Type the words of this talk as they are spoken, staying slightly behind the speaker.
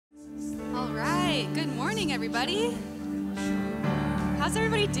Good morning, everybody. How's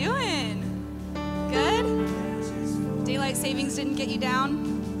everybody doing? Good? Daylight savings didn't get you down?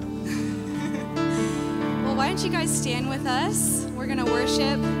 Well, why don't you guys stand with us? We're going to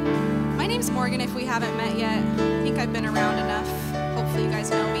worship. My name's Morgan, if we haven't met yet. I think I've been around enough. Hopefully you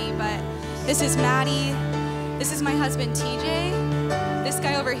guys know me, but this is Maddie. This is my husband, TJ. This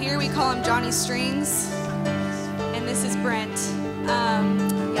guy over here, we call him Johnny Strings. And this is Brent.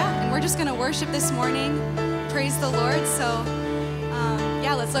 And we're just going to worship this morning. Praise the Lord. So,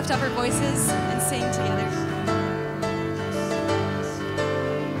 let's lift up our voices and sing together.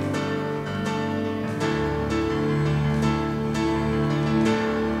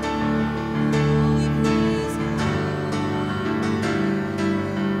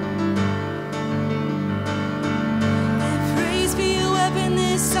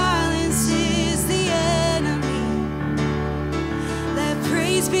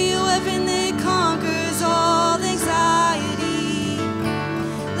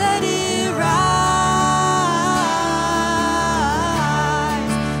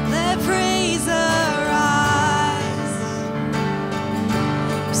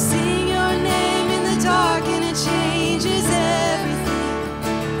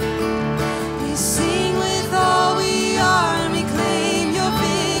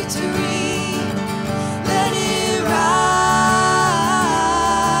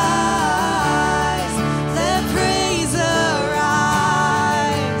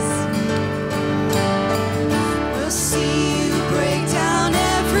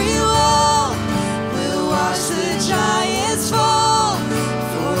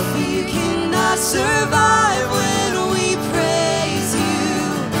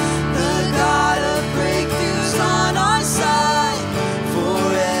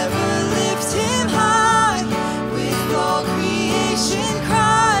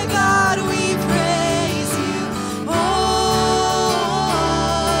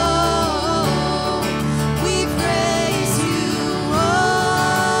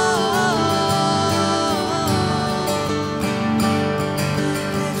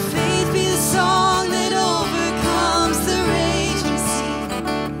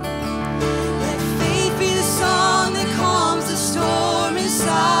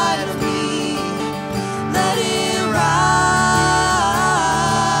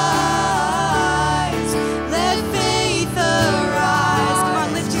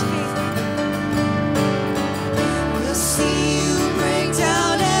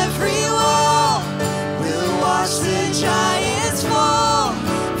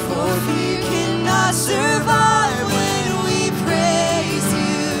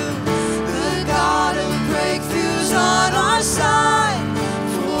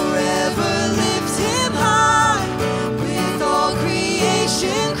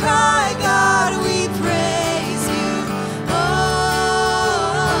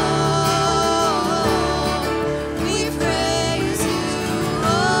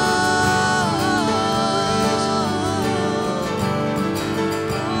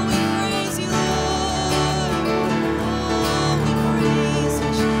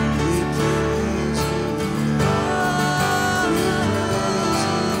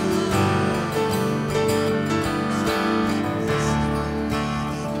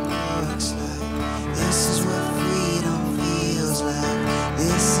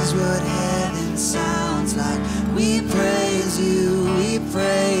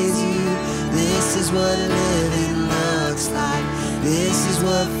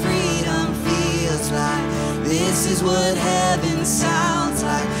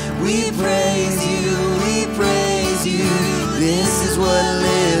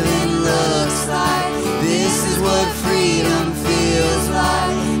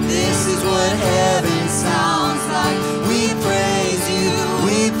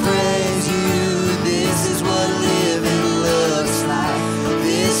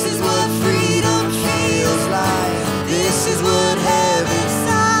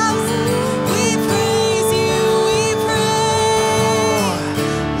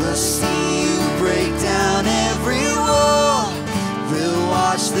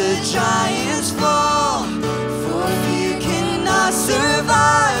 Watch the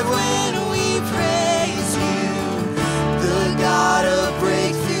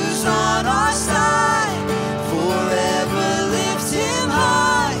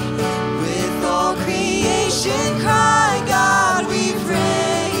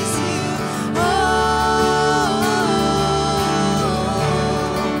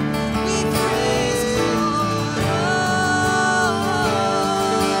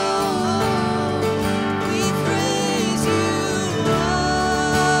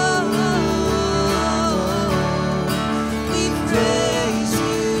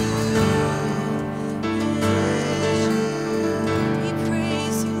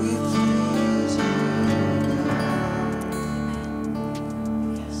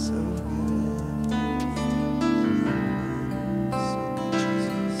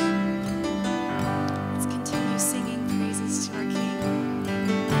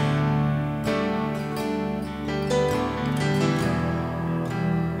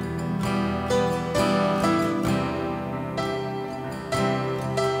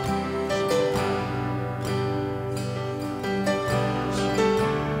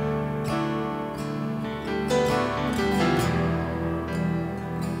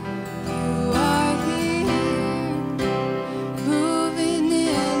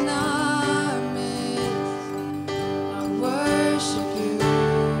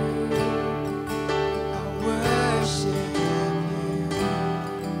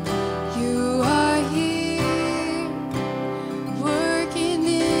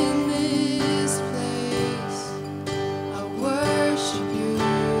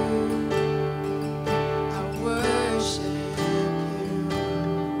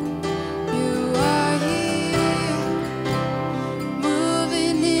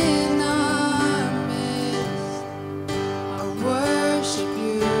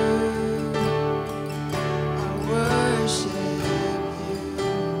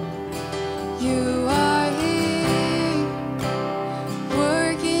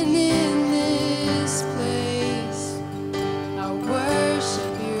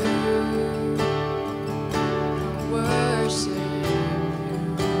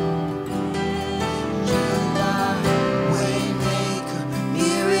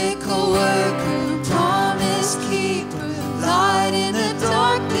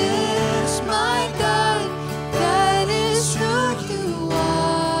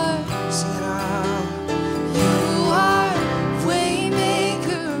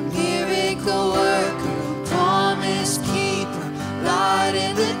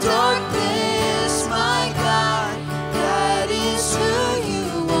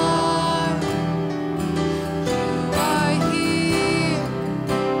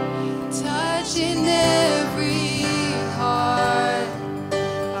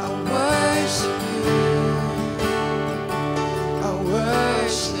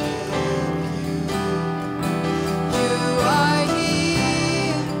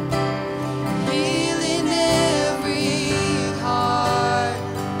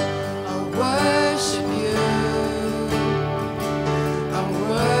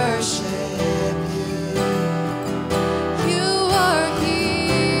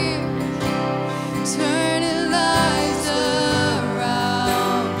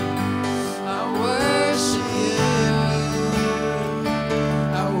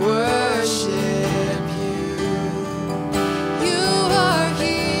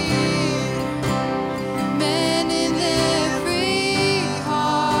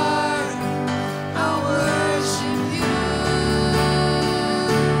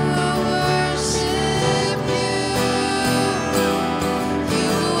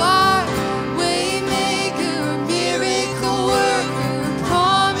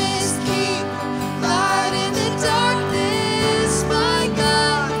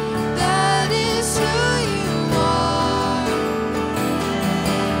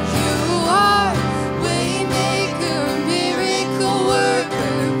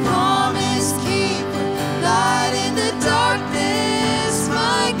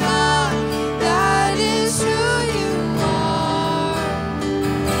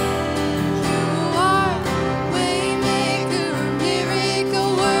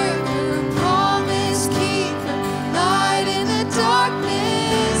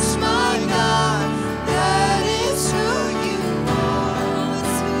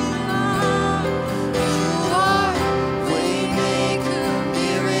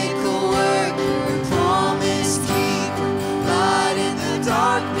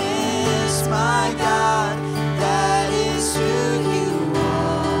my God, that is who you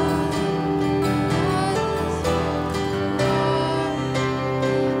are.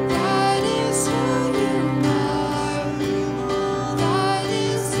 That is who you are. That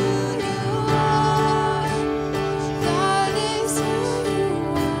is who you are. That is who you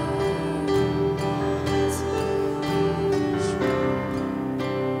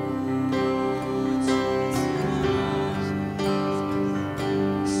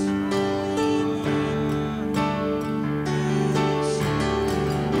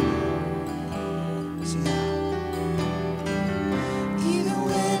Even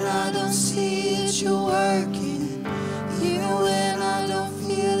when I don't see it, you're working. Even when I don't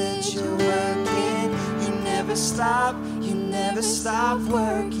feel it, you're working. You never stop working.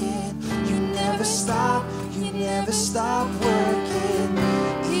 You never stop working.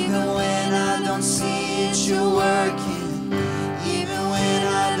 Even when I don't see it, you're working. Even when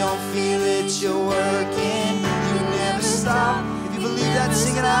I don't feel it, you're working. You never stop. If you believe that,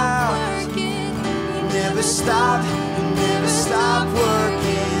 sing it out. You never stop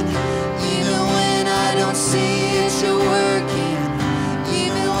working. Even when I don't see it, you're working.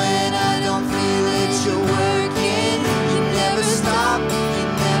 Even when I don't feel it, you're working. You never stop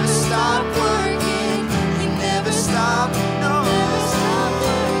working. You never stop, no.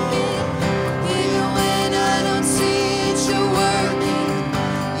 Even when I don't see it, you're working.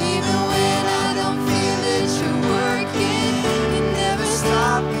 Even when I don't feel it, you're working. You never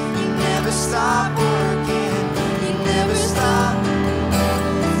stop working. You never stop.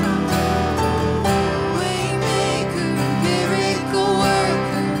 Waymaker, miracle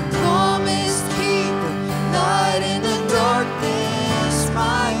worker, promise keeper, light in the darkness,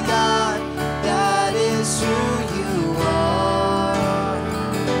 my God, that is who you are.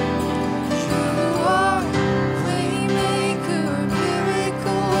 You are waymaker,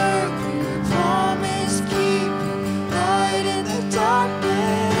 miracle worker, promise keeper, light in the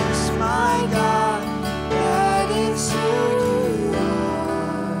darkness, my God, that is who you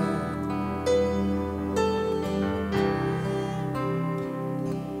are.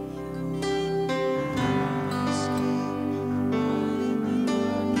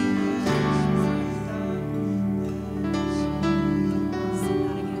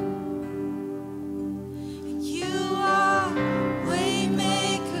 You are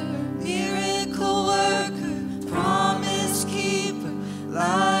waymaker, miracle worker, promise keeper,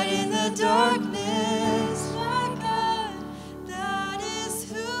 light in the darkness, my God, that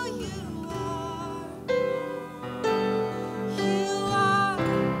is who you are. You are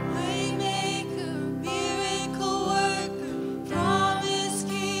waymaker, miracle worker, promise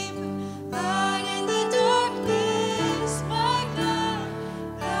keeper, light in the darkness, my God,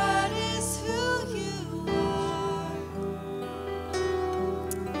 that is who you are.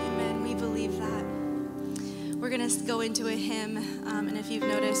 Amen. We believe that. We're going to go into a hymn, and if you've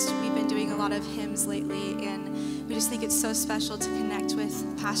noticed, we've been doing a lot of hymns lately, and we just think it's so special to connect with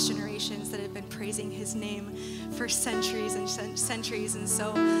past generations that have been praising his name for centuries and centuries, and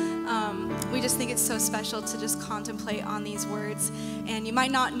so we just think it's so special to just contemplate on these words. And you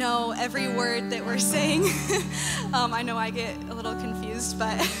might not know every word that we're saying. I know I get a little confused,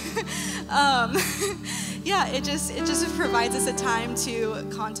 but yeah, it just provides us a time to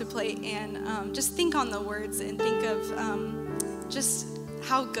contemplate and just think on the words and think of just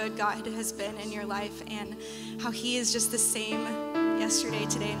how good God has been in your life and how he is just the same yesterday,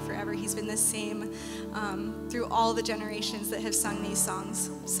 today, and forever. He's been the same through all the generations that have sung these songs.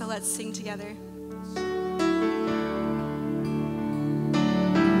 So let's sing together.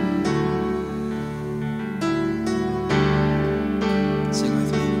 Sing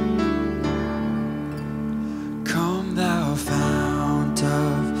with me. Come thou fount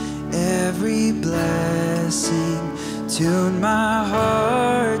of every blessing, tune my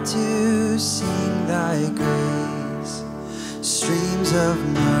heart to sing thy grace. Streams of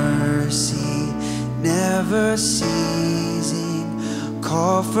mercy never ceasing,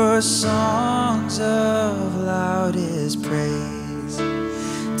 call for songs of loudest praise.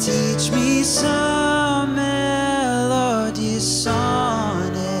 Teach me some melodious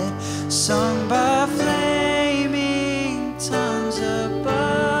sonnet sung by flaming tongues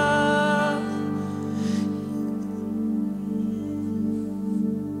above.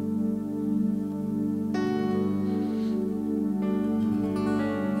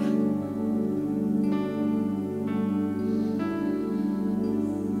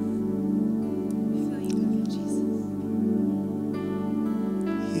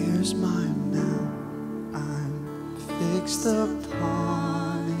 Here's my mouth, I'm fixed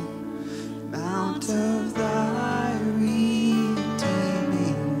upon it.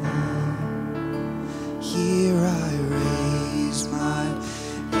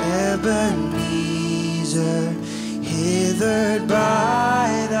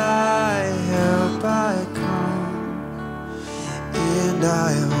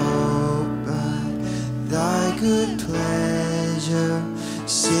 I hope by thy good pleasure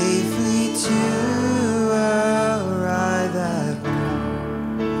safely to arrive at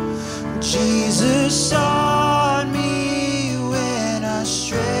home. Jesus sought me when a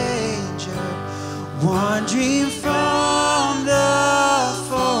stranger, wandering from the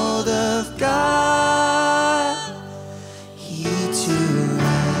fold of God. He to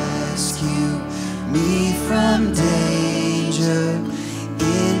rescue me from danger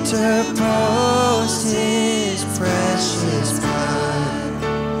interposed his precious blood.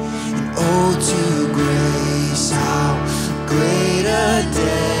 And oh, to grace, how great a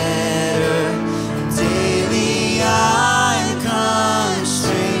debtor daily I'm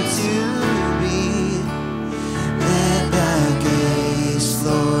constrained to be. Let thy grace,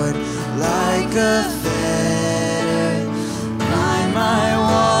 Lord, like a fetter, bind my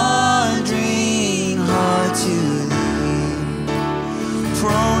wandering heart to thee.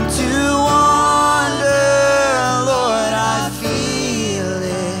 Prone to wander, Lord, I feel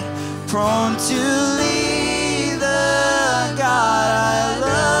it. Prone to leave the God I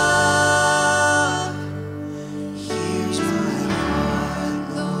love. Here's my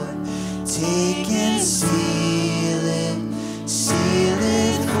heart, Lord. Take and seal it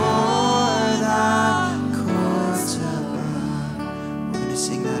for thy courts above. We're gonna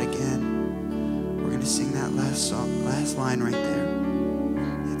sing that again. We're gonna sing that last song, last line right there.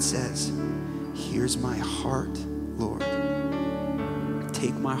 It says, here's my heart, Lord.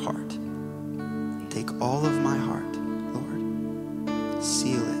 Take my heart. Take all of my heart, Lord.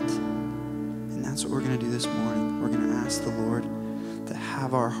 Seal it. And that's what we're going to do this morning. We're going to ask the Lord to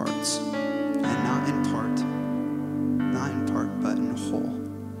have our hearts, and not in part, but in whole.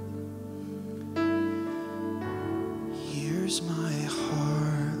 Here's my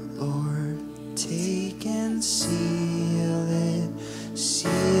heart, Lord. Take and seal it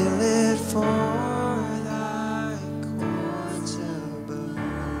for thy courts above.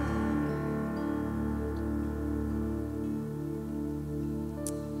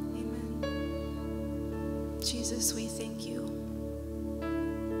 Amen. Jesus, we thank you.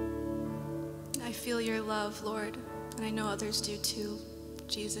 I feel your love, Lord, and I know others do too,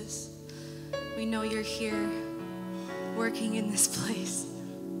 Jesus. We know you're here working in this place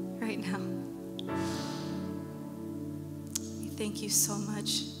right now. We thank you so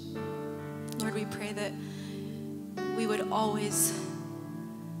much. Lord, we pray that we would always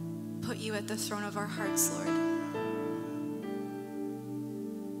put you at the throne of our hearts, Lord.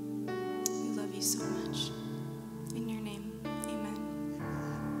 We love you so much. In your name, amen.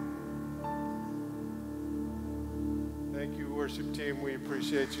 Thank you, worship team. We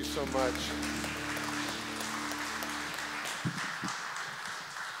appreciate you so much.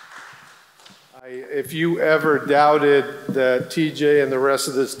 If you ever doubted that TJ and the rest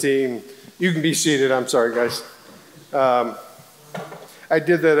of this team, you can be seated. I'm sorry, guys. I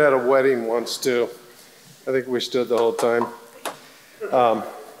did that at a wedding once, too. I think we stood the whole time.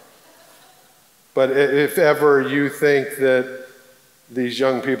 But if ever you think that these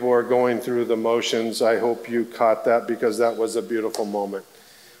young people are going through the motions, I hope you caught that, because that was a beautiful moment.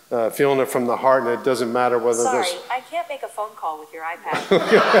 Feeling it from the heart, and it doesn't matter whether Sorry, I can't make a phone call with your iPad.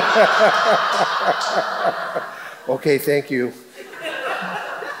 Okay, thank you.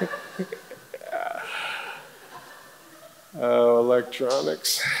 Oh,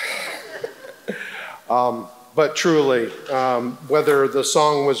 electronics. But truly, whether the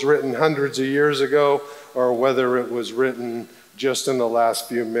song was written hundreds of years ago or whether it was written just in the last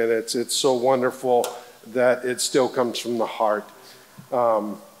few minutes, it's so wonderful that it still comes from the heart.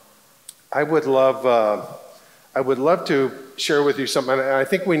 I would love to share with you something. And I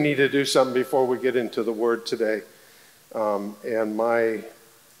think we need to do something before we get into the Word today. And my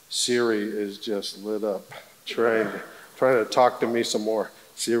Siri is just lit up, trying to talk to me some more.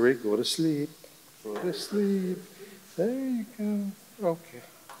 Siri, go to sleep. Go to sleep. There you go. Okay.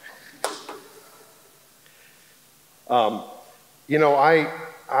 You know, I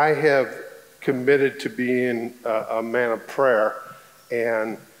have committed to being a man of prayer,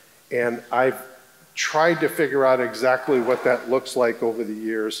 and I've tried to figure out exactly what that looks like over the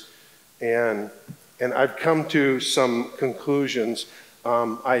years, and I've come to some conclusions.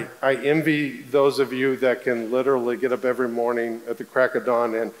 I envy those of you that can literally get up every morning at the crack of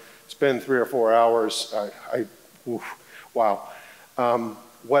dawn and spend 3 or 4 hours. Wow.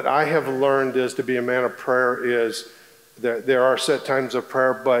 What I have learned is to be a man of prayer is there are set times of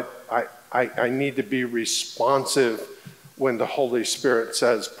prayer, but I need to be responsive when the Holy Spirit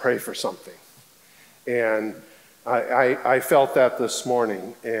says, pray for something. And I felt that this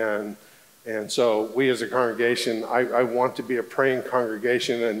morning, and And so we as a congregation, I want to be a praying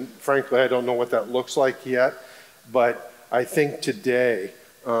congregation, and frankly, I don't know what that looks like yet, but I think today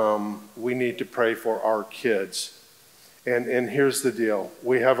we need to pray for our kids. And here's the deal.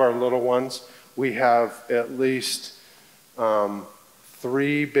 We have our little ones. We have at least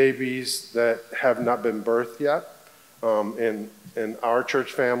 3 babies that have not been birthed yet in our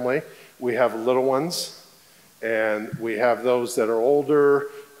church family. We have little ones, and we have those that are older,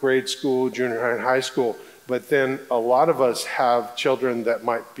 grade school, junior high, and high school. But then a lot of us have children that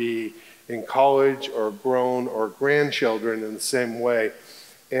might be in college or grown or grandchildren in the same way.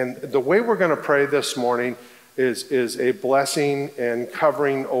 And the way we're going to pray this morning is a blessing and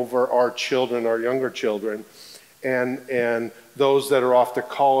covering over our children, our younger children, and those that are off to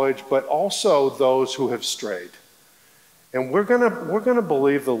college, but also those who have strayed. And we're gonna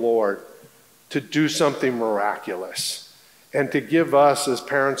believe the Lord to do something miraculous and to give us as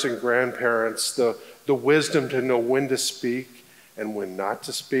parents and grandparents the wisdom to know when to speak and when not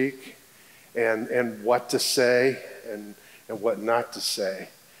to speak, and what to say and what not to say.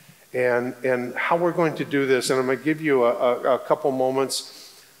 And how we're going to do this, and I'm going to give you a couple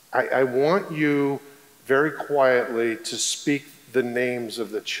moments. I want you very quietly to speak the names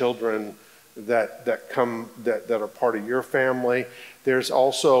of the children that are part of your family. There's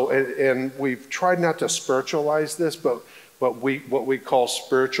also, and we've tried not to spiritualize this, but what we call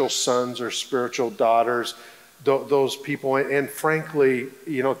spiritual sons or spiritual daughters, those people, and frankly,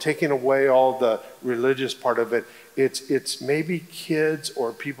 taking away all the religious part of it, it's maybe kids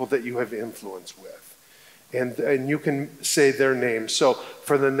or people that you have influence with, and you can say their names. So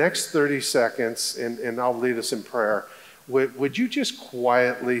for the next 30 seconds, and I'll lead us in prayer, would you just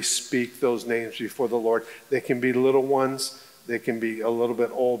quietly speak those names before the Lord? They can be little ones, they can be a little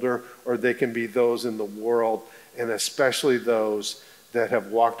bit older, or they can be those in the world, and especially those that have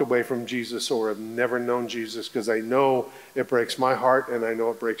walked away from Jesus or have never known Jesus, because I know it breaks my heart and I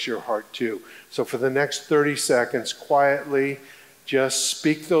know it breaks your heart too. So for the next 30 seconds, quietly, just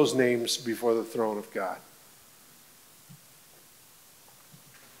speak those names before the throne of God.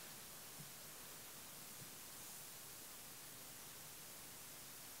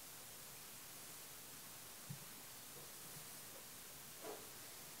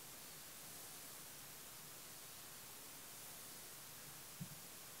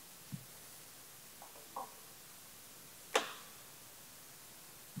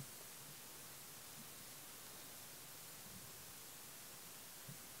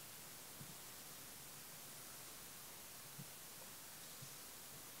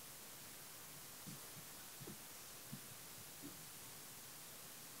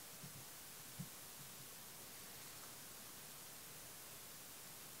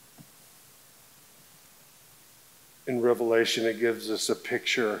 In Revelation, it gives us a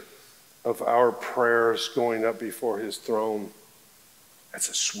picture of our prayers going up before his throne. That's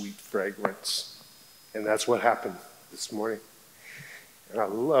a sweet fragrance. And that's what happened this morning. And I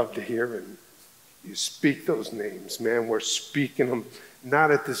love to hear it. You speak those names, man. We're speaking them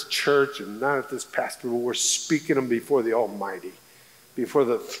not at this church and not at this pastor, but we're speaking them before the Almighty, before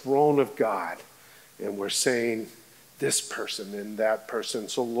the throne of God. And we're saying this person and that person.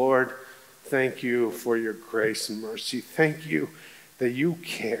 So Lord, thank you for your grace and mercy. Thank you that you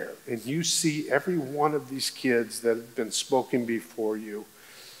care and you see every one of these kids that have been spoken before you.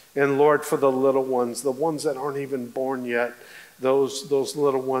 And Lord, for the little ones, the ones that aren't even born yet, those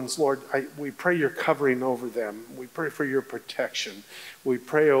little ones, Lord, we pray your covering over them. We pray for your protection. We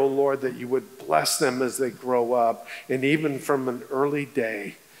pray, oh Lord, that you would bless them as they grow up. And even from an early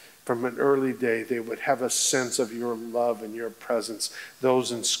day, they would have a sense of your love and your presence.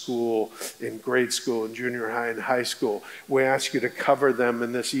 Those in school, in grade school, in junior high and high school, we ask you to cover them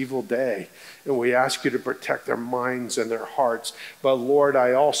in this evil day. And we ask you to protect their minds and their hearts. But Lord,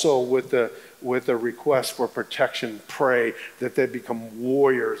 I also, with a request for protection, pray that they become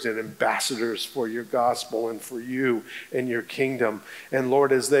warriors and ambassadors for your gospel and for you and your kingdom. And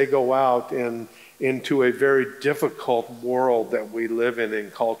Lord, as they go out into a very difficult world that we live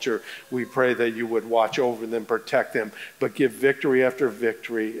in culture, we pray that you would watch over them, protect them, but give victory after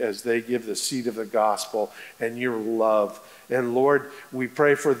victory as they give the seed of the gospel and your love. And Lord, we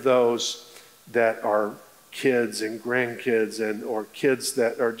pray for those that are kids and grandkids or kids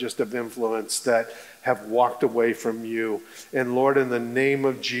that are just of influence that have walked away from you. And Lord, in the name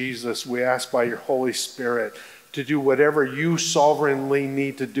of Jesus, we ask by your Holy Spirit to do whatever you sovereignly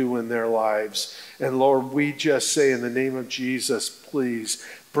need to do in their lives. And Lord, we just say in the name of Jesus, please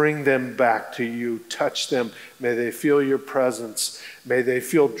bring them back to you. Touch them. May they feel your presence. May they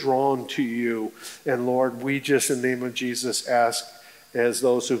feel drawn to you. And Lord, we just in the name of Jesus ask, as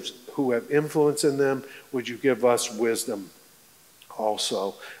those who have influence in them, would you give us wisdom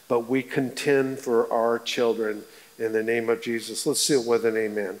also? But we contend for our children in the name of Jesus. Let's seal with an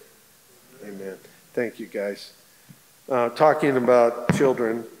amen. Amen. Thank you, guys. Talking about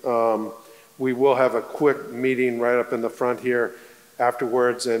children, we will have a quick meeting right up in the front here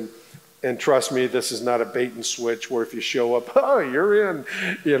afterwards, and trust me, this is not a bait and switch where if you show up, oh, you're in,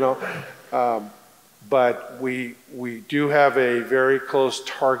 you know. But we do have a very close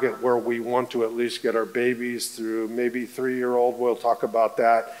target where we want to at least get our babies through maybe 3-year-old. We'll talk about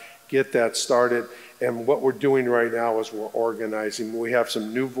that, get that started. And what we're doing right now is we're organizing. We have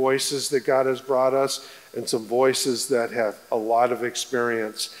some new voices that God has brought us and some voices that have a lot of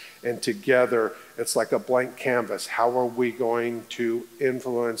experience. And together, it's like a blank canvas. How are we going to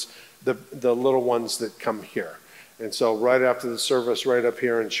influence the little ones that come here? And so right after the service, right up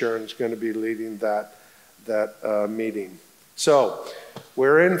here, and Sharon's going to be leading that meeting. So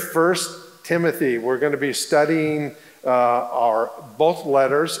we're in 1 Timothy. We're going to be studying our both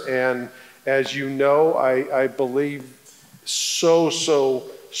letters. And as you know, I believe so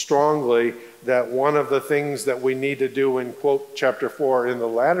strongly that one of the things that we need to do in, quote, chapter 4 in the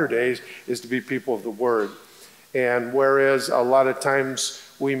latter days is to be people of the Word. And whereas a lot of times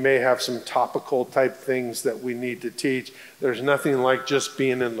we may have some topical type things that we need to teach, there's nothing like just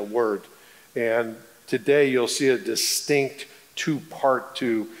being in the Word. And today you'll see a distinct two-part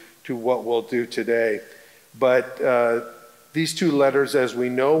to what we'll do today. But these two letters, as we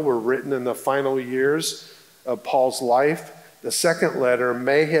know, were written in the final years of Paul's life. The second letter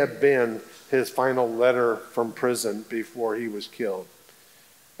may have been his final letter from prison before he was killed.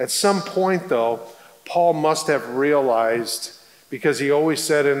 At some point, though, Paul must have realized, because he always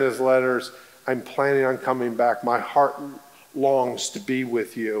said in his letters, I'm planning on coming back. My heart longs to be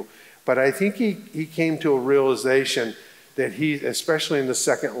with you. But I think he came to a realization that especially in the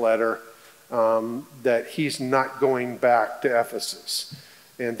second letter, that he's not going back to Ephesus,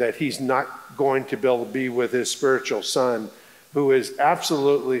 and that he's not going to be able to be with his spiritual son, who is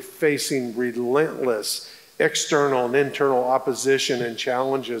absolutely facing relentless external and internal opposition and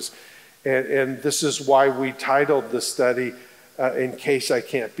challenges. And this is why we titled the study, In Case I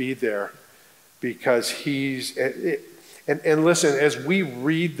Can't Be There, because and listen, as we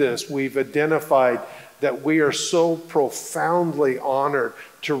read this, we've identified that we are so profoundly honored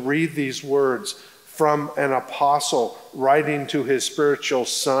to read these words from an apostle writing to his spiritual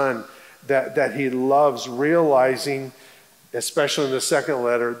son that he loves, realizing, especially in the second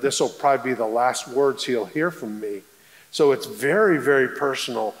letter, this will probably be the last words he'll hear from me. So it's very, very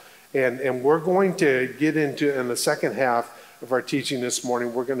personal. And we're going to get into, in the second half of our teaching this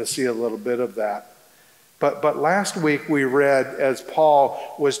morning, we're going to see a little bit of that. But last week we read, as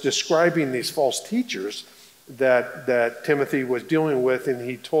Paul was describing these false teachers that Timothy was dealing with, and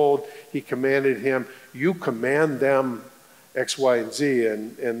he commanded him, you command them X, Y, and Z,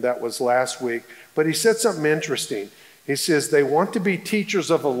 and that was last week. But he said something interesting. He says they want to be teachers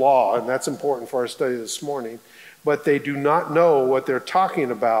of the law, and that's important for our study this morning, but they do not know what they're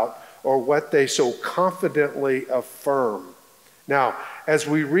talking about or what they so confidently affirm. Now, as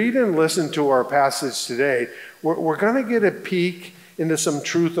we read and listen to our passage today, we're going to get a peek into some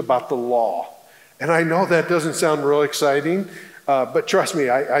truth about the law. And I know that doesn't sound real exciting, but trust me,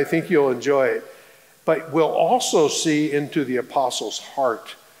 I think you'll enjoy it. But we'll also see into the apostle's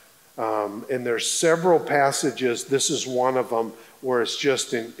heart. And there's several passages, this is one of them, where it's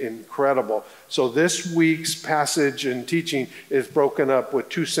just incredible. So this week's passage and teaching is broken up with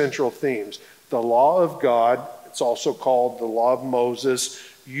two central themes. The law of God, it's also called the law of Moses,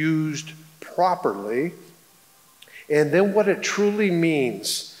 used properly. And then what it truly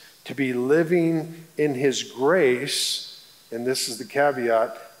means to be living in his grace, and this is the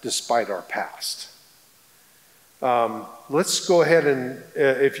caveat, despite our past. Let's go ahead and,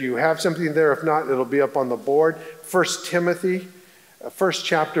 if you have something there, if not, it'll be up on the board. 1 Timothy, first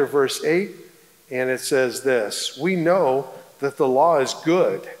chapter, verse 8, and it says this, we know that the law is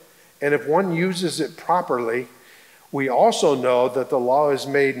good, and if one uses it properly, we also know that the law is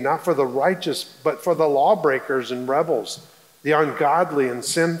made not for the righteous, but for the lawbreakers and rebels, the ungodly and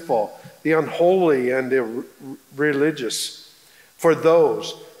sinful, the unholy and irreligious, for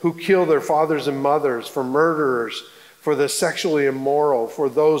those who kill their fathers and mothers, for murderers, for the sexually immoral, for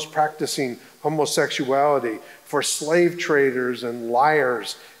those practicing homosexuality, for slave traders and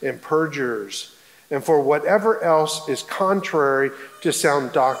liars and perjurers, and for whatever else is contrary to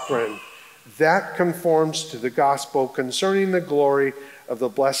sound doctrine. That conforms to the gospel concerning the glory of the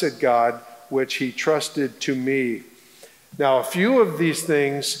blessed God, which he trusted to me. Now, a few of these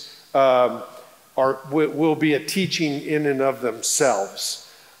things will be a teaching in and of themselves.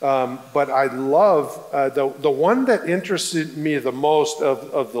 But I love, the one that interested me the most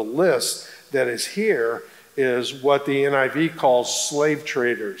of the list that is here is what the NIV calls slave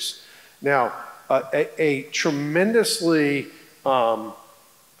traders. Now, a tremendously, a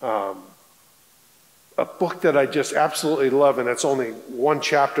book that I just absolutely love, and it's only one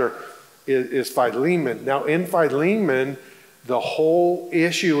chapter, is Philemon. Now, in Philemon, the whole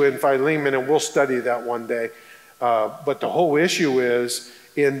issue in Philemon, and we'll study that one day, but the whole issue is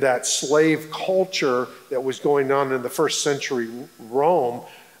in that slave culture that was going on in the first century Rome,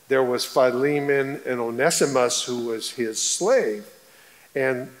 there was Philemon and Onesimus, who was his slave.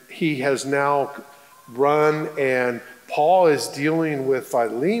 And he has now run, and Paul is dealing with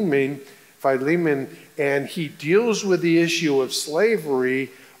Philemon, and he deals with the issue of slavery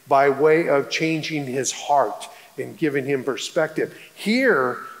by way of changing his heart and giving him perspective.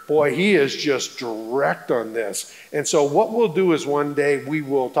 Here, boy, he is just direct on this. And so what we'll do is one day we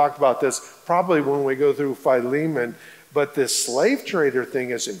will talk about this, probably when we go through Philemon, but this slave trader thing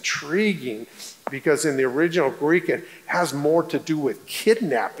is intriguing because in the original Greek, it has more to do with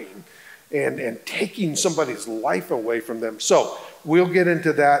kidnapping and taking somebody's life away from them. So we'll get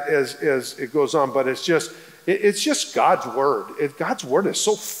into that as it goes on, but it's just God's word. God's word is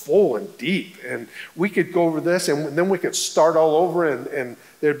so full and deep, and we could go over this and then we could start all over and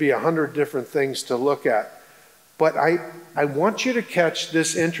there'd be 100 different things to look at. But I want you to catch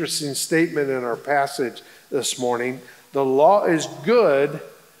this interesting statement in our passage this morning. The law is good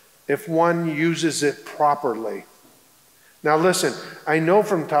if one uses it properly. Now listen, I know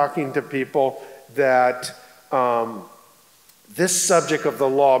from talking to people that this subject of the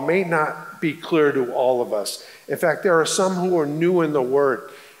law may not be clear to all of us. In fact, there are some who are new in the word,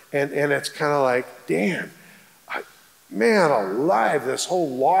 and it's kind of like, damn, man alive, this whole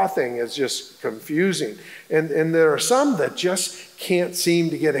law thing is just confusing. And there are some that just can't seem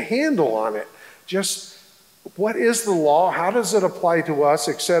to get a handle on it. Just what is the law? How does it apply to us,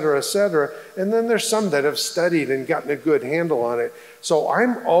 et cetera, et cetera. And then there's some that have studied and gotten a good handle on it. So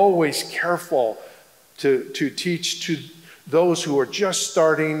I'm always careful to teach to those who are just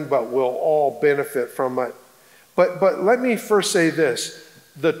starting but will all benefit from it. But let me first say this.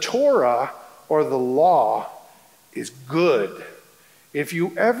 The Torah, or the law, is good. If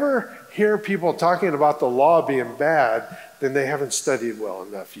you ever hear people talking about the law being bad, then they haven't studied well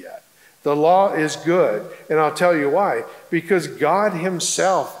enough yet. The law is good, and I'll tell you why. Because God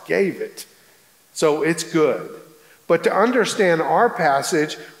himself gave it. So it's good. But to understand our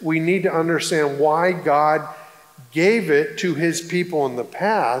passage, we need to understand why God gave it to his people in the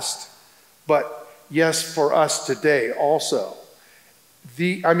past, but yes, for us today also.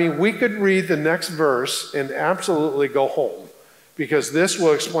 We could read the next verse and absolutely go home, because this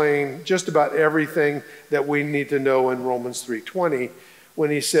will explain just about everything that we need to know in Romans 3:20, when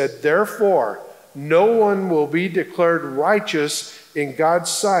he said, therefore, no one will be declared righteous in God's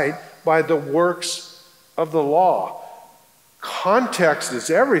sight by the works of the law. Context is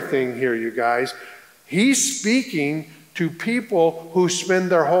everything here, you guys. He's speaking to people who spend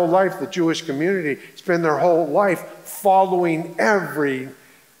their whole life, the Jewish community, spend their whole life following every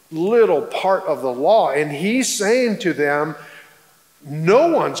little part of the law. And he's saying to them, no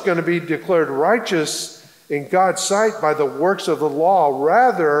one's going to be declared righteous in God's sight by the works of the law.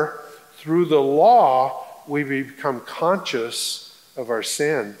 Rather, through the law, we become conscious of our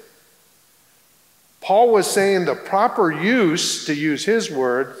sin. Paul was saying the proper use, to use his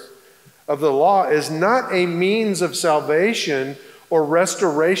words, of the law is not a means of salvation or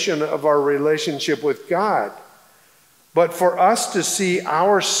restoration of our relationship with God, but for us to see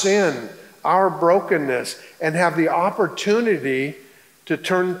our sin, our brokenness, and have the opportunity to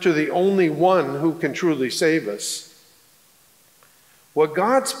turn to the only one who can truly save us. What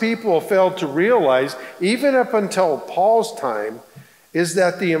God's people failed to realize, even up until Paul's time, is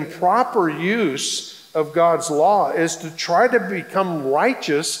that the improper use of God's law is to try to become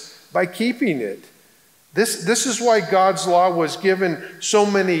righteous by keeping it. This is why God's law was given so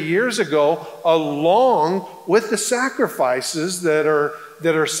many years ago, along with the sacrifices that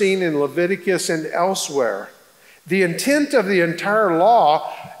are seen in Leviticus and elsewhere. The intent of the entire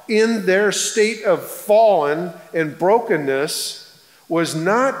law, in their state of fallen and brokenness, was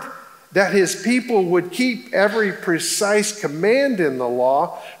not that his people would keep every precise command in the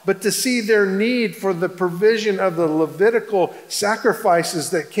law, but to see their need for the provision of the Levitical sacrifices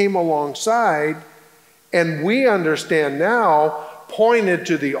that came alongside, and we understand now, pointed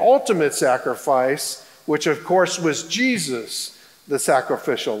to the ultimate sacrifice, which of course was Jesus, the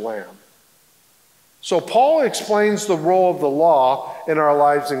sacrificial lamb. So Paul explains the role of the law in our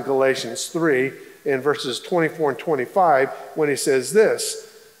lives in Galatians 3, in verses 24 and 25, when he says this,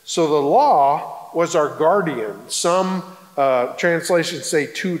 So the law was our guardian. Some translations say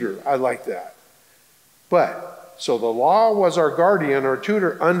tutor. I like that. So the law was our guardian or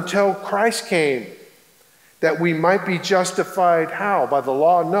tutor until Christ came, that we might be justified. How? By the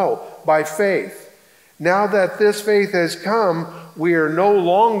law? No, by faith. Now that this faith has come, we are no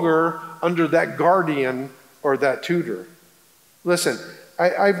longer under that guardian or that tutor. Listen,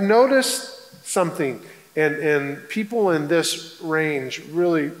 I've noticed something, and people in this range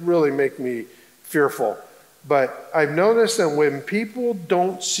really make me fearful. But I've noticed that when people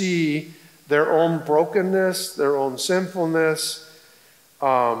don't see their own brokenness, their own sinfulness,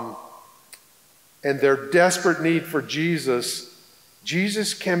 and their desperate need for Jesus,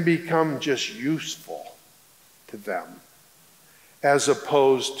 Jesus can become just useful to them as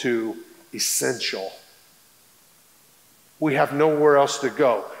opposed to essential. We have nowhere else to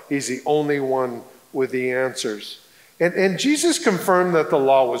go. He's the only one with the answers. And Jesus confirmed that the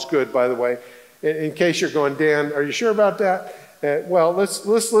law was good, by the way. In case you're going, Dan, are you sure about that? Well, let's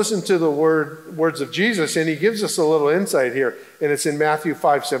listen to the words of Jesus, and he gives us a little insight here. And it's in Matthew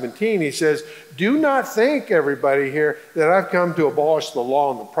 5:17. He says, "Do not think, everybody here, that I've come to abolish the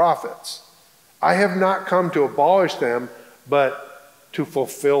law and the prophets. I have not come to abolish them, but to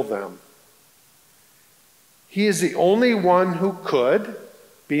fulfill them." He is the only one who could,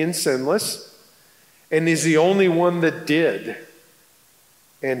 being sinless, and he's the only one that did.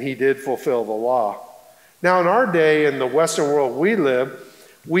 And he did fulfill the law. Now, in our day, in the Western world we live,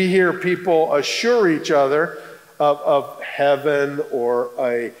 we hear people assure each other of heaven or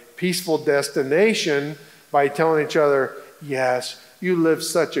a peaceful destination by telling each other, yes, you live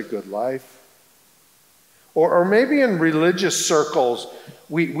such a good life. Or maybe in religious circles,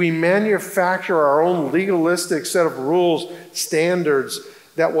 we manufacture our own legalistic set of rules, standards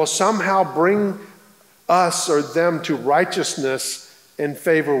that will somehow bring us or them to righteousness and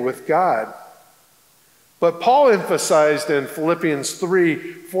favor with God. But Paul emphasized in Philippians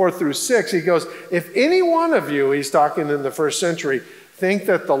 3:4-6, he goes, if any one of you, he's talking in the first century, think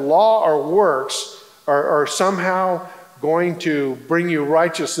that the law or works are somehow going to bring you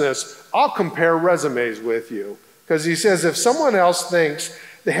righteousness, I'll compare resumes with you. Because he says if someone else thinks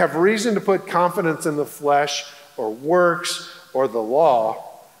they have reason to put confidence in the flesh or works or the law,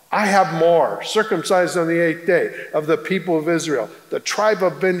 I have more, circumcised on the 8th day, of the people of Israel, the tribe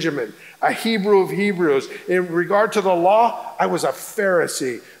of Benjamin, a Hebrew of Hebrews. In regard to the law, I was a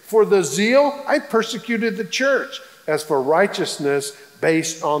Pharisee. For the zeal, I persecuted the church. As for righteousness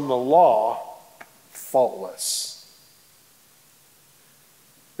based on the law, faultless.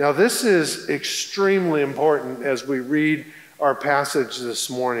 Now, this is extremely important as we read our passage this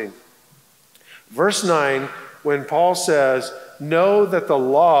morning. Verse 9, when Paul says, know that the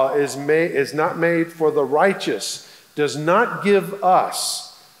law is not made for the righteous, does not give us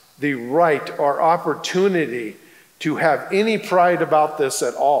the right or opportunity to have any pride about this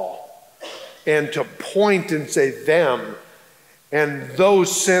at all, and to point and say them and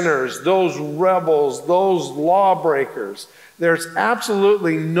those sinners, those rebels, those lawbreakers. There's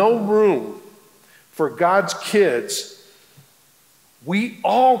absolutely no room for God's kids. We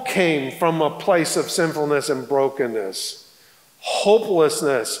all came from a place of sinfulness and brokenness,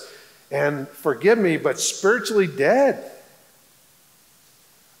 hopelessness, and forgive me, but spiritually dead.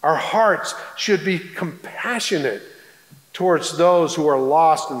 Our hearts should be compassionate towards those who are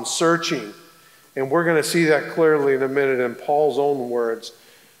lost and searching. And we're going to see that clearly in a minute in Paul's own words.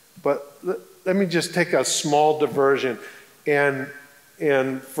 But let me just take a small diversion.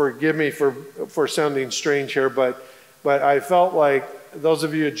 And forgive me for sounding strange here, but I felt like those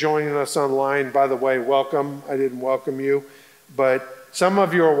of you joining us online, by the way, welcome. I didn't welcome you. But some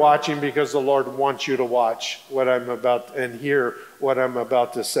of you are watching because the Lord wants you to watch what I'm about and hear what I'm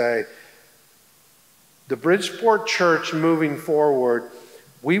about to say. The Bridgeport Church moving forward,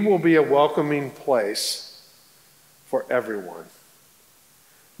 we will be a welcoming place for everyone.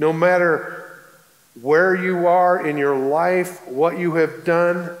 No matter where you are in your life, what you have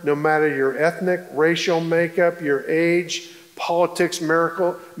done, no matter your ethnic, racial makeup, your age, politics,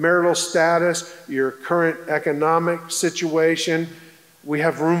 marital status, your current economic situation, we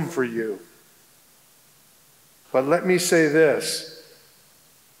have room for you. But let me say this.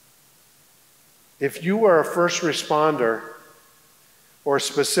 If you are a first responder, or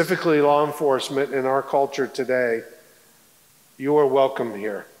specifically law enforcement in our culture today, you are welcome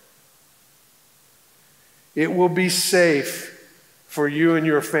here. It will be safe for you and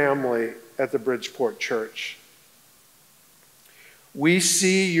your family at the Bridgeport Church. We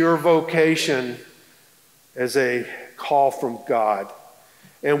see your vocation as a call from God,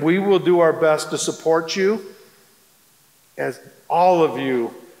 and we will do our best to support you as all of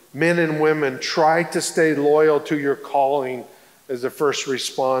you men and women, try to stay loyal to your calling as a first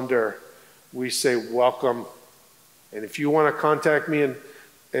responder. We say, welcome. And if you want to contact me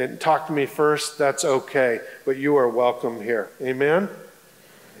and talk to me first, that's okay. But you are welcome here. Amen?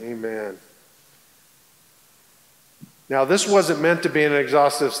 Amen. Now, this wasn't meant to be an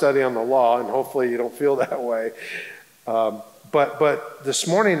exhaustive study on the law, and hopefully you don't feel that way. But this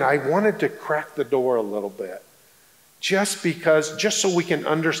morning, I wanted to crack the door a little bit. Just so we can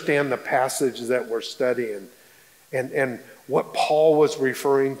understand the passage that we're studying and what Paul was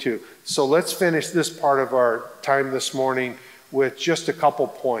referring to. So let's finish this part of our time this morning with just a couple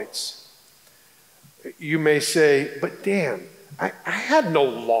points. You may say, but Dan, I had no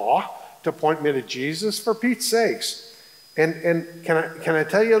law to point me to Jesus, for Pete's sakes. And can I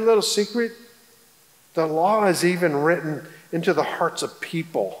tell you a little secret? The law is even written into the hearts of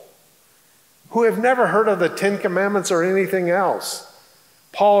people who have never heard of the Ten Commandments or anything else.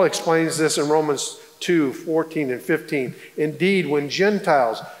 Paul explains this in Romans 2:14 and 15. Indeed, when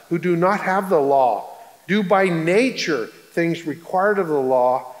Gentiles who do not have the law do by nature things required of the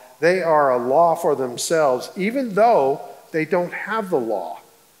law, they are a law for themselves, even though they don't have the law.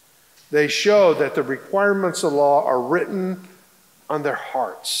 They show that the requirements of the law are written on their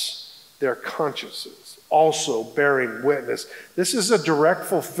hearts, their consciences, also bearing witness. This is a direct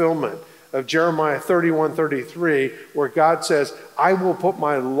fulfillment of Jeremiah 31:33, where God says, I will put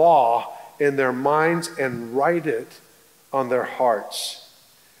my law in their minds and write it on their hearts.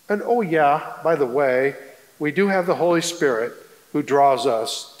 And oh yeah, by the way, we do have the Holy Spirit who draws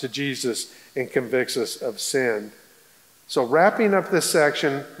us to Jesus and convicts us of sin. So wrapping up this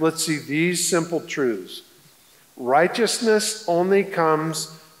section, let's see these simple truths. Righteousness only comes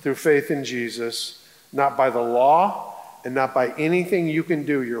through faith in Jesus, not by the law and not by anything you can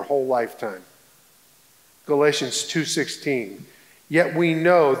do your whole lifetime. Galatians 2:16. Yet we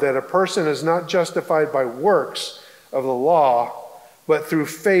know that a person is not justified by works of the law, but through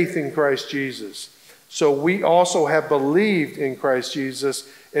faith in Christ Jesus. So we also have believed in Christ Jesus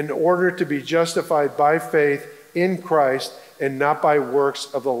in order to be justified by faith in Christ and not by works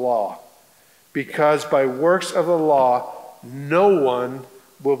of the law. Because by works of the law, no one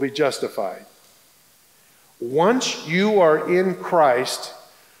will be justified. Once you are in Christ,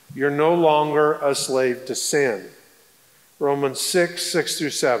 you're no longer a slave to sin. Romans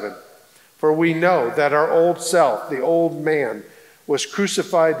 6:6-7. For we know that our old self, the old man, was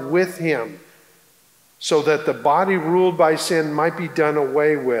crucified with him, so that the body ruled by sin might be done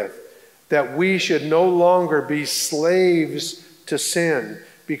away with, that we should no longer be slaves to sin,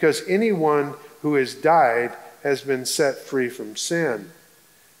 because anyone who has died has been set free from sin.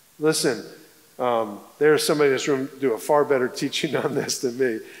 Listen, there's somebody in this room do a far better teaching on this than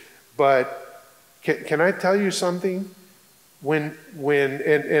me. But can I tell you something? When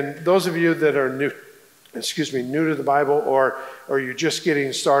those of you that are new to the Bible, or you're just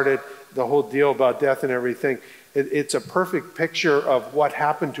getting started, the whole deal about death and everything, it's a perfect picture of what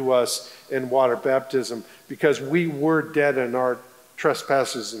happened to us in water baptism, because we were dead in our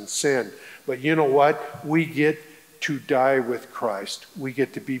trespasses and sin. But you know what? We get to die with Christ. We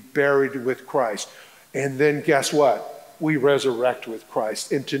get to be buried with Christ. And then guess what? We resurrect with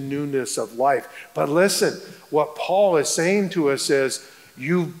Christ into newness of life. But listen, what Paul is saying to us is,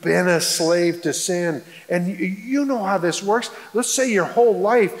 you've been a slave to sin. And you know how this works. Let's say your whole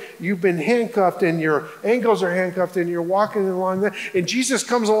life you've been handcuffed and your ankles are handcuffed and you're walking along there, and Jesus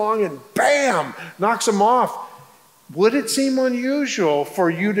comes along and bam, knocks them off. Would it seem unusual for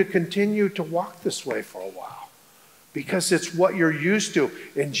you to continue to walk this way for a while? Because it's what you're used to.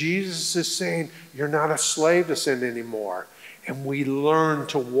 And Jesus is saying, you're not a slave to sin anymore. And we learn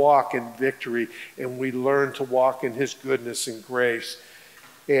to walk in victory, and we learn to walk in his goodness and grace.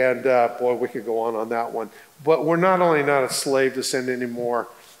 And boy, we could go on that one. But we're not only not a slave to sin anymore,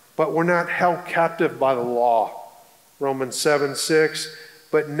 but we're not held captive by the law. Romans 7:6.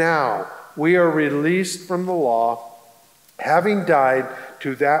 But now we are released from the law, having died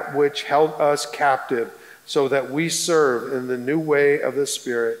to that which held us captive, so that we serve in the new way of the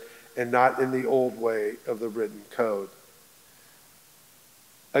Spirit and not in the old way of the written code.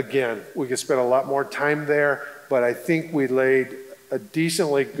 Again, we could spend a lot more time there, but I think we laid a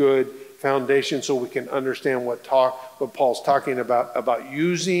decently good foundation so we can understand what Paul's talking about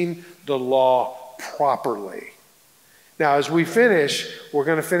using the law properly. Now, as we finish, we're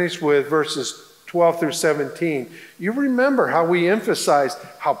going to finish with verses 12-17. You remember how we emphasized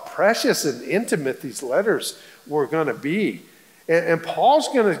how precious and intimate these letters were going to be. And Paul's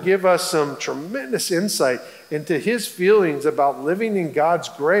going to give us some tremendous insight into his feelings about living in God's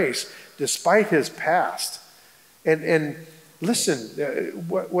grace despite his past. And listen,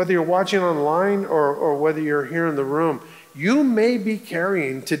 whether you're watching online or whether you're here in the room, you may be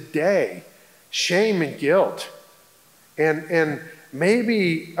carrying today shame and guilt. And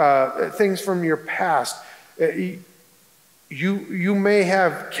maybe things from your past. You may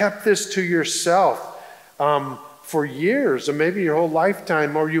have kept this to yourself for years, or maybe your whole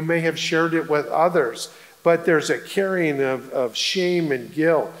lifetime, or you may have shared it with others. But there's a carrying of shame and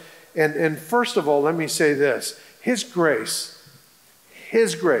guilt. And first of all, let me say this. His grace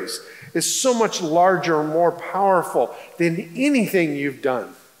is so much larger and more powerful than anything you've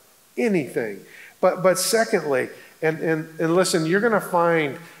done. Anything. But secondly, and listen, you're going to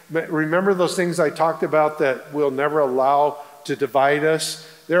find, remember those things I talked about that we'll never allow to divide us?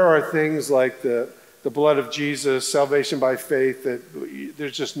 There are things like the blood of Jesus, salvation by faith, that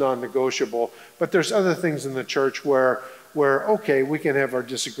there's just non-negotiable. But there's other things in the church where okay, we can have our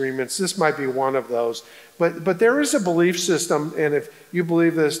disagreements. This might be one of those. But there is a belief system, and if you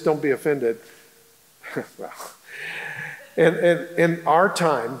believe this, don't be offended. Well, and in our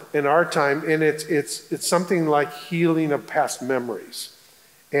time, and it's something like healing of past memories.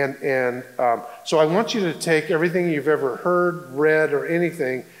 And so I want you to take everything you've ever heard, read, or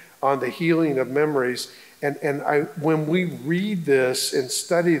anything on the healing of memories. And when we read this and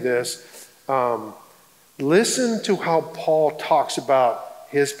study this, listen to how Paul talks about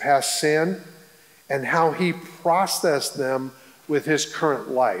his past sin and how he processed them with his current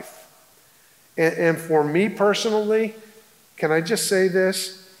life. And for me personally, can I just say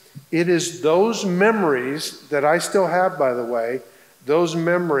this? It is those memories that I still have, by the way, those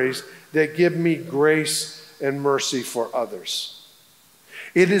memories that give me grace and mercy for others.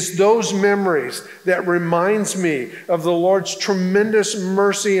 It is those memories that reminds me of the Lord's tremendous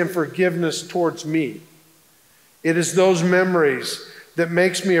mercy and forgiveness towards me. It is those memories that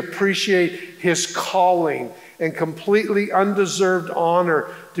makes me appreciate his calling and completely undeserved honor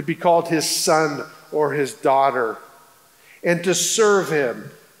to be called his son or his daughter, and to serve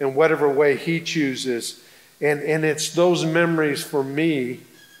him in whatever way he chooses. And it's those memories for me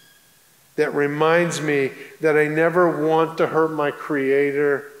that reminds me that I never want to hurt my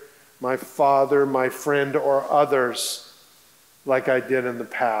Creator, my Father, my friend, or others like I did in the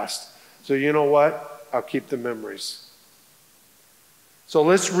past. So you know what? I'll keep the memories. So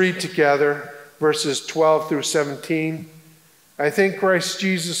let's read together verses 12 through 17. I thank Christ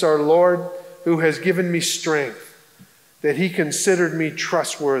Jesus our Lord, who has given me strength, that he considered me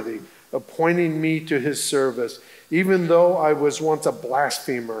trustworthy, appointing me to his service, even though I was once a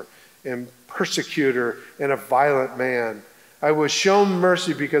blasphemer and persecutor and a violent man. I was shown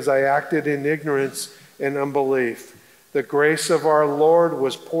mercy because I acted in ignorance and unbelief. The grace of our Lord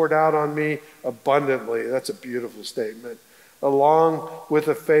was poured out on me abundantly. That's a beautiful statement. Along with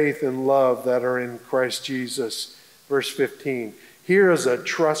the faith and love that are in Christ Jesus. Verse 15. Here is a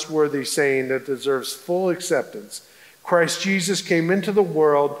trustworthy saying that deserves full acceptance. Christ Jesus came into the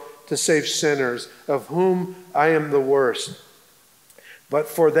world to save sinners, of whom I am the worst. But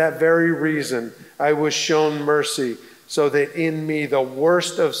for that very reason, I was shown mercy, so that in me, the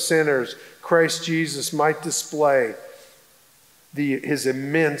worst of sinners, Christ Jesus might display his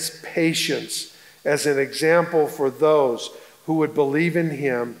immense patience as an example for those who would believe in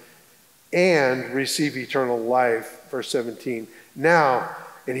him and receive eternal life. Verse 17. Now,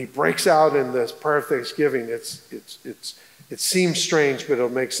 and he breaks out in this prayer of thanksgiving. It seems strange, but it'll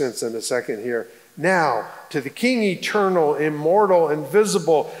make sense in a second here. Now, to the King eternal, immortal,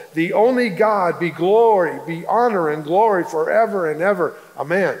 invisible, the only God, be glory, be honor and glory forever and ever.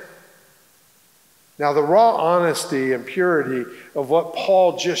 Amen. Now, the raw honesty and purity of what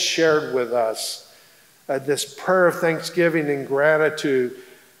Paul just shared with us, this prayer of thanksgiving and gratitude,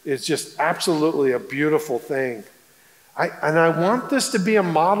 is just absolutely a beautiful thing. And I want this to be a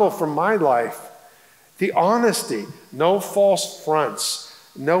model for my life. The honesty, no false fronts,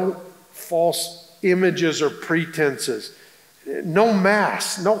 no false images or pretenses, no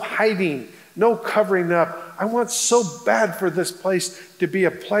masks, no hiding, no covering up. I want so bad for this place to be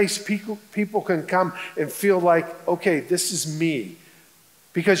a place people can come and feel like, okay, this is me.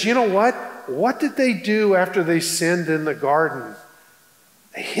 Because you know what? What did they do after they sinned in the garden?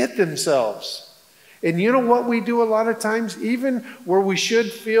 They hid themselves. And you know what we do a lot of times? Even where we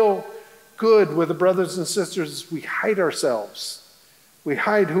should feel good with the brothers and sisters, we hide ourselves. We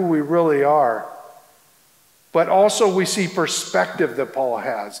hide who we really are. But also we see perspective that Paul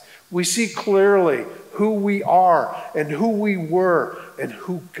has. We see clearly who we are and who we were and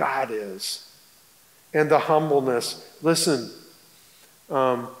who God is. And the humbleness. Listen,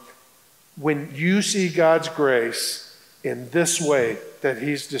 when you see God's grace in this way that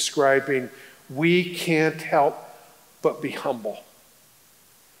he's describing, we can't help but be humble.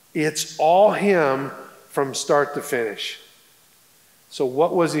 It's all him from start to finish. So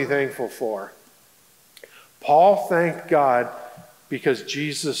what was he thankful for? Paul thanked God because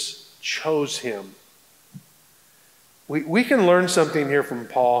Jesus chose him. We can learn something here from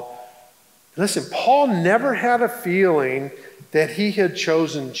Paul. Listen, Paul never had a feeling that he had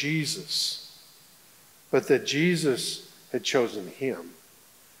chosen Jesus, but that Jesus had chosen him.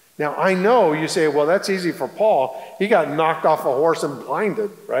 Now, I know you say, well, that's easy for Paul. He got knocked off a horse and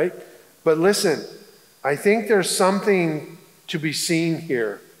blinded, right? But listen, I think there's something to be seen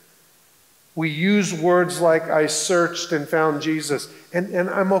here. We use words like, I searched and found Jesus, and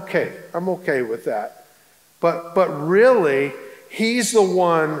I'm okay. I'm okay with that. But really, he's the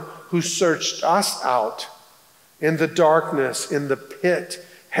one who searched us out in the darkness, in the pit,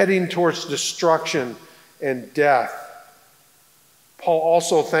 heading towards destruction and death. Paul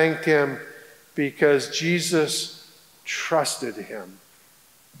also thanked him because Jesus trusted him.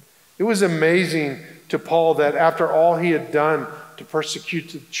 It was amazing to Paul that after all he had done to persecute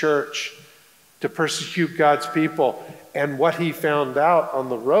the church, to persecute God's people, and what he found out on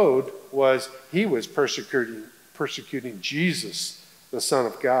the road was he was persecuting Jesus, the Son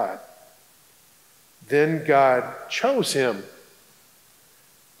of God. Then God chose him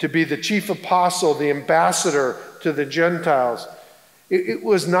to be the chief apostle, the ambassador to the Gentiles. It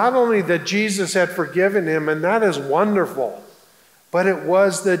was not only that Jesus had forgiven him, and that is wonderful, but it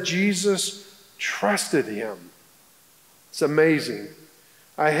was that Jesus trusted him. It's amazing.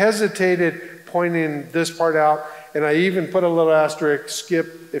 I hesitated pointing this part out, and I even put a little asterisk,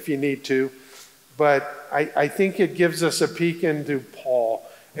 skip if you need to, but I think it gives us a peek into Paul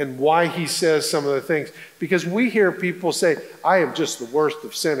and why he says some of the things. Because we hear people say, I am just the worst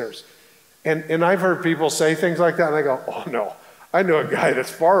of sinners. And I've heard people say things like that, and I go, oh no, I know a guy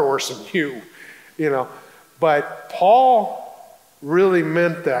that's far worse than you, you know. But Paul really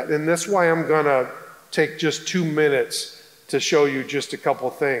meant that, and that's why I'm going to take just 2 minutes to show you just a couple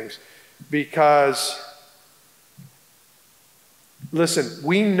things. Because, listen,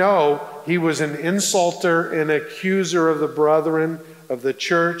 we know he was an insulter and accuser of the brethren of the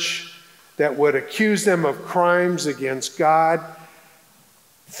church that would accuse them of crimes against God.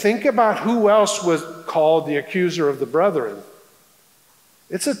 Think about who else was called the accuser of the brethren.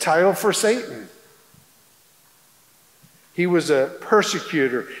 It's a title for Satan. He was a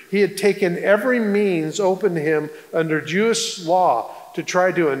persecutor. He had taken every means open to him under Jewish law to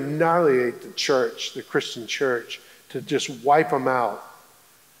try to annihilate the church, the Christian church, to just wipe them out.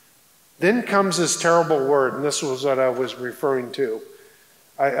 Then comes this terrible word, and this was what I was referring to.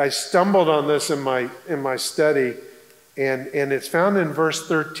 I stumbled on this in my study, and it's found in verse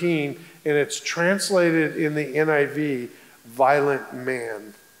 13, and it's translated in the NIV, violent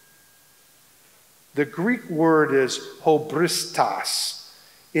man. The Greek word is hobristas.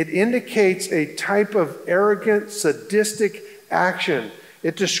 It indicates a type of arrogant, sadistic action.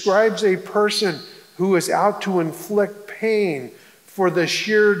 It describes a person who is out to inflict pain for the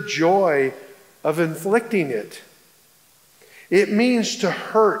sheer joy of inflicting it. It means to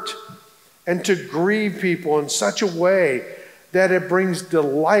hurt and to grieve people in such a way that it brings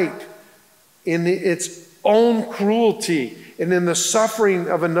delight in its own cruelty and in the suffering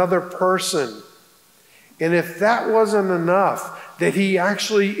of another person. And if that wasn't enough, that he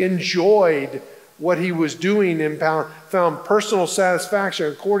actually enjoyed what he was doing and found personal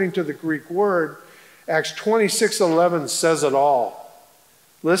satisfaction, according to the Greek word, Acts 26:11 says it all.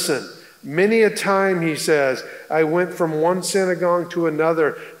 Listen, many a time, he says, I went from one synagogue to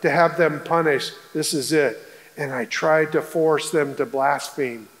another to have them punished. This is it. And I tried to force them to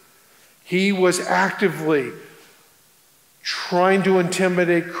blaspheme. He was actively trying to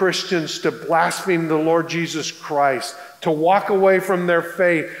intimidate Christians to blaspheme the Lord Jesus Christ, to walk away from their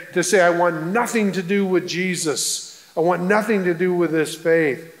faith, to say, I want nothing to do with Jesus. I want nothing to do with this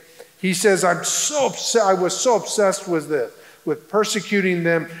faith. He says, I was so obsessed with this, with persecuting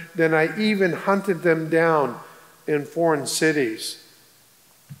them, that I even hunted them down in foreign cities.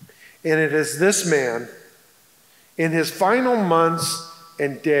 And it is this man, in his final months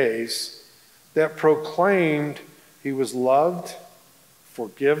and days, that proclaimed he was loved,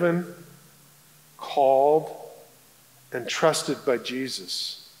 forgiven, called, and trusted by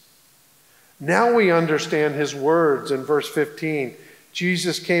Jesus. Now we understand his words in verse 15.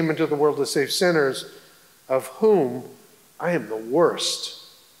 Jesus came into the world to save sinners, of whom I am the worst.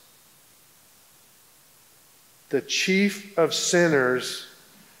 The chief of sinners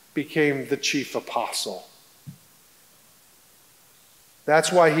became the chief apostle.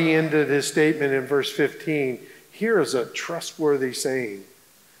 That's why he ended his statement in verse 15. Here is a trustworthy saying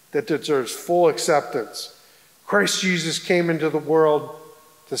that deserves full acceptance. Christ Jesus came into the world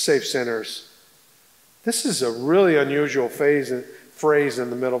to save sinners. This is a really unusual phrase in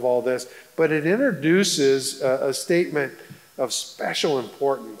the middle of all this, but it introduces a statement of special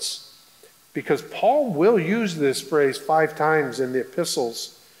importance, because Paul will use this phrase 5 times in the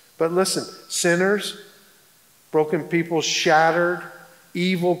epistles. But listen, sinners, broken people, shattered,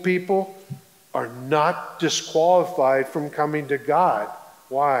 evil people are not disqualified from coming to God.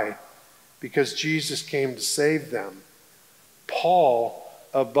 Why? Because Jesus came to save them. Paul,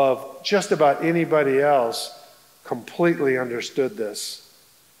 above just about anybody else, completely understood this.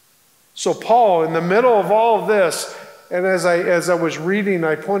 So Paul, in the middle of all of this, and as I was reading,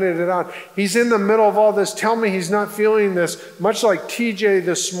 I pointed it out, he's in the middle of all this. Tell me he's not feeling this, much like TJ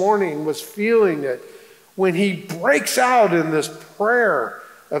this morning was feeling it, when he breaks out in this prayer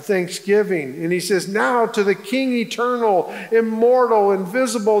of thanksgiving. And he says, now to the King eternal, immortal,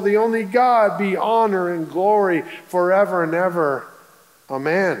 invisible, the only God, be honor and glory forever and ever.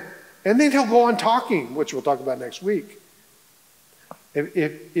 Amen. And then he'll go on talking, which we'll talk about next week.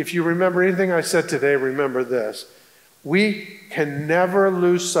 If you remember anything I said today, remember this. We can never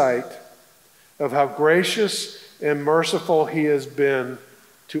lose sight of how gracious and merciful he has been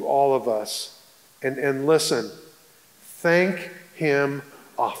to all of us. And listen, thank him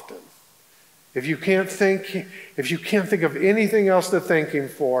often. If you can't think of anything else to thank him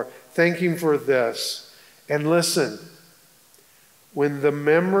for this. And listen, when the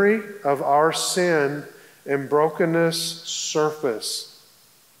memory of our sin and brokenness surface,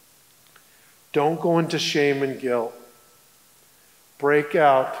 don't go into shame and guilt. Break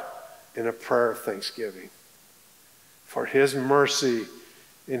out in a prayer of thanksgiving for his mercy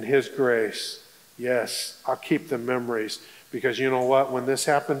and his grace. Yes, I'll keep the memories, because you know what? When this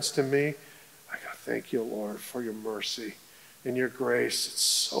happens to me, I go, thank you, Lord, for your mercy and your grace. It's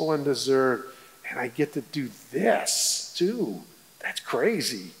so undeserved. And I get to do this too. That's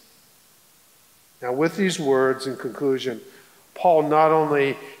crazy. Now, with these words in conclusion, Paul not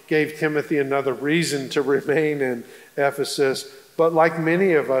only gave Timothy another reason to remain in Ephesus, but like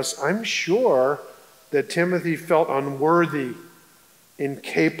many of us, I'm sure that Timothy felt unworthy,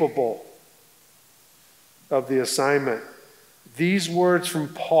 incapable of the assignment. These words from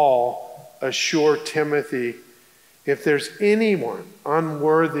Paul assure Timothy, if there's anyone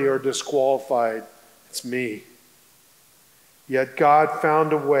unworthy or disqualified, it's me. Yet God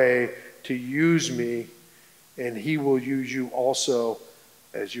found a way to use me, and he will use you also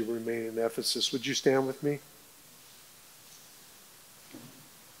as you remain in Ephesus. Would you stand with me?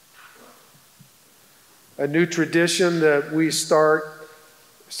 A new tradition that we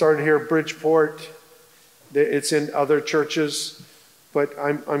started here at Bridgeport. It's in other churches, but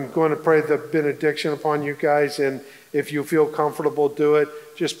I'm going to pray the benediction upon you guys, and if you feel comfortable, do it.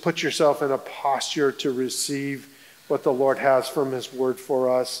 Just put yourself in a posture to receive what the Lord has from his word for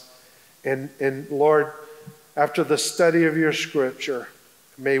us. And Lord, after the study of your scripture,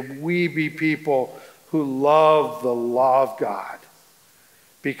 may we be people who love the law of God,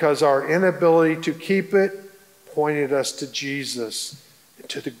 because our inability to keep it pointed us to Jesus and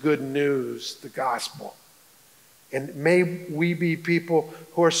to the good news, the gospel. And may we be people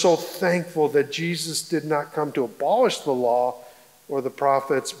who are so thankful that Jesus did not come to abolish the law or the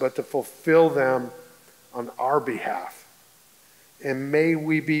prophets, but to fulfill them on our behalf. And may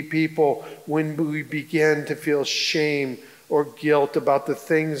we be people, when we begin to feel shame or guilt about the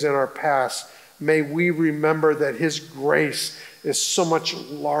things in our past, may we remember that his grace is so much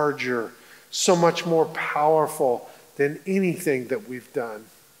larger, so much more powerful than anything that we've done.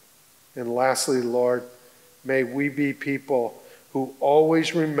 And lastly, Lord, may we be people who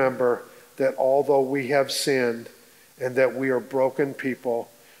always remember that although we have sinned and that we are broken people,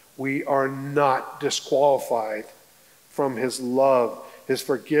 we are not disqualified from his love, his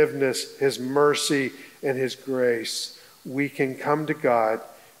forgiveness, his mercy, and his grace. We can come to God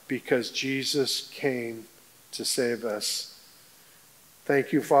because Jesus came to save us.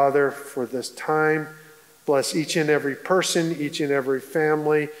 Thank you, Father, for this time. Bless each and every person, each and every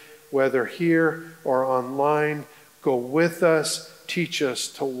family, whether here or online. Go with us. Teach us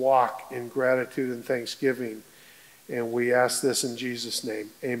to walk in gratitude and thanksgiving. And we ask this in Jesus'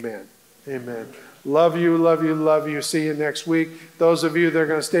 name. Amen. Amen. Love you, love you, love you. See you next week. Those of you that are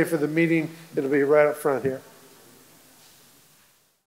going to stay for the meeting, it'll be right up front here.